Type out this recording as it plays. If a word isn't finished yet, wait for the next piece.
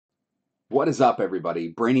What is up,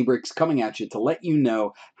 everybody? BrainyBricks coming at you to let you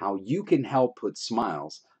know how you can help put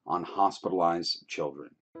smiles on hospitalized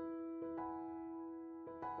children.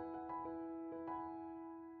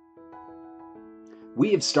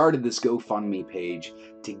 We have started this GoFundMe page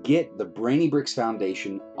to get the BrainyBricks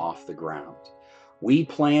Foundation off the ground. We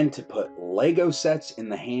plan to put Lego sets in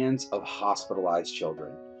the hands of hospitalized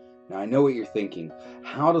children. Now, I know what you're thinking.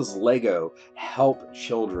 How does Lego help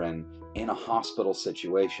children in a hospital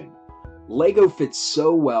situation? Lego fits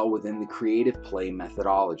so well within the creative play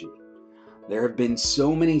methodology. There have been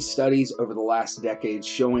so many studies over the last decades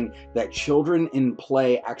showing that children in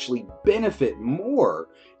play actually benefit more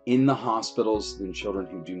in the hospitals than children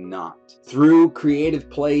who do not. Through creative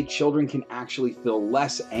play, children can actually feel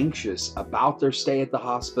less anxious about their stay at the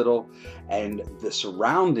hospital and the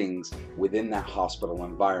surroundings within that hospital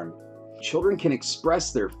environment. Children can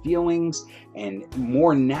express their feelings and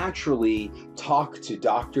more naturally talk to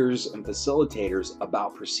doctors and facilitators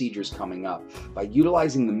about procedures coming up. By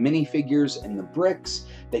utilizing the minifigures and the bricks,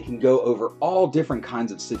 they can go over all different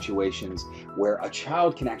kinds of situations where a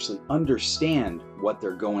child can actually understand what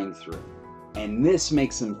they're going through. And this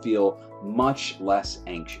makes them feel much less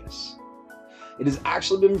anxious. It has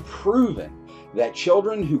actually been proven that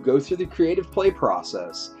children who go through the creative play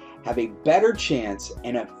process have a better chance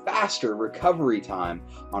and a faster recovery time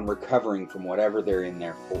on recovering from whatever they're in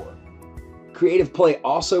there for. Creative play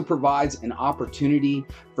also provides an opportunity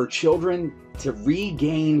for children to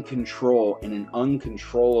regain control in an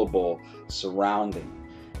uncontrollable surrounding.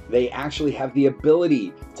 They actually have the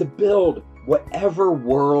ability to build whatever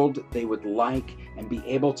world they would like and be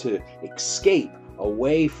able to escape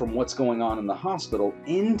away from what's going on in the hospital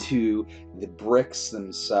into the bricks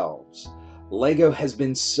themselves. Lego has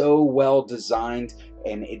been so well designed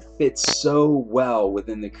and it fits so well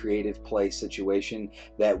within the creative play situation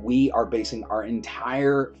that we are basing our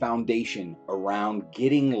entire foundation around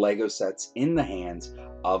getting Lego sets in the hands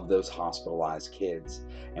of those hospitalized kids.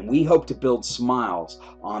 And we hope to build smiles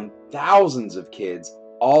on thousands of kids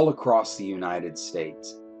all across the United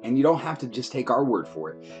States. And you don't have to just take our word for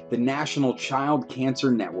it. The National Child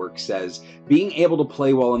Cancer Network says being able to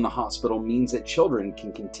play while in the hospital means that children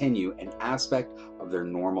can continue an aspect of their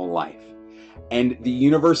normal life. And the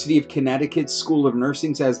University of Connecticut School of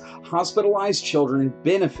Nursing says hospitalized children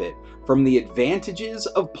benefit from the advantages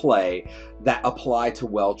of play that apply to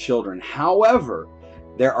well children. However,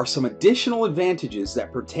 there are some additional advantages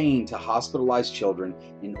that pertain to hospitalized children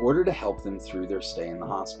in order to help them through their stay in the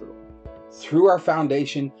hospital. Through our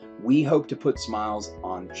foundation, we hope to put smiles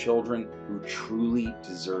on children who truly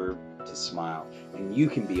deserve to smile, and you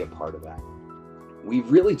can be a part of that. We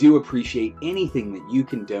really do appreciate anything that you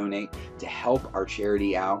can donate to help our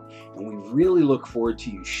charity out, and we really look forward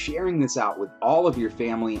to you sharing this out with all of your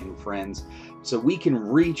family and friends so we can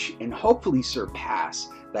reach and hopefully surpass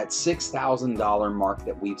that $6,000 mark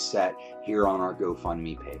that we've set here on our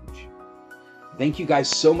GoFundMe page. Thank you guys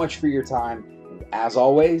so much for your time, and as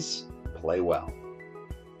always, play well.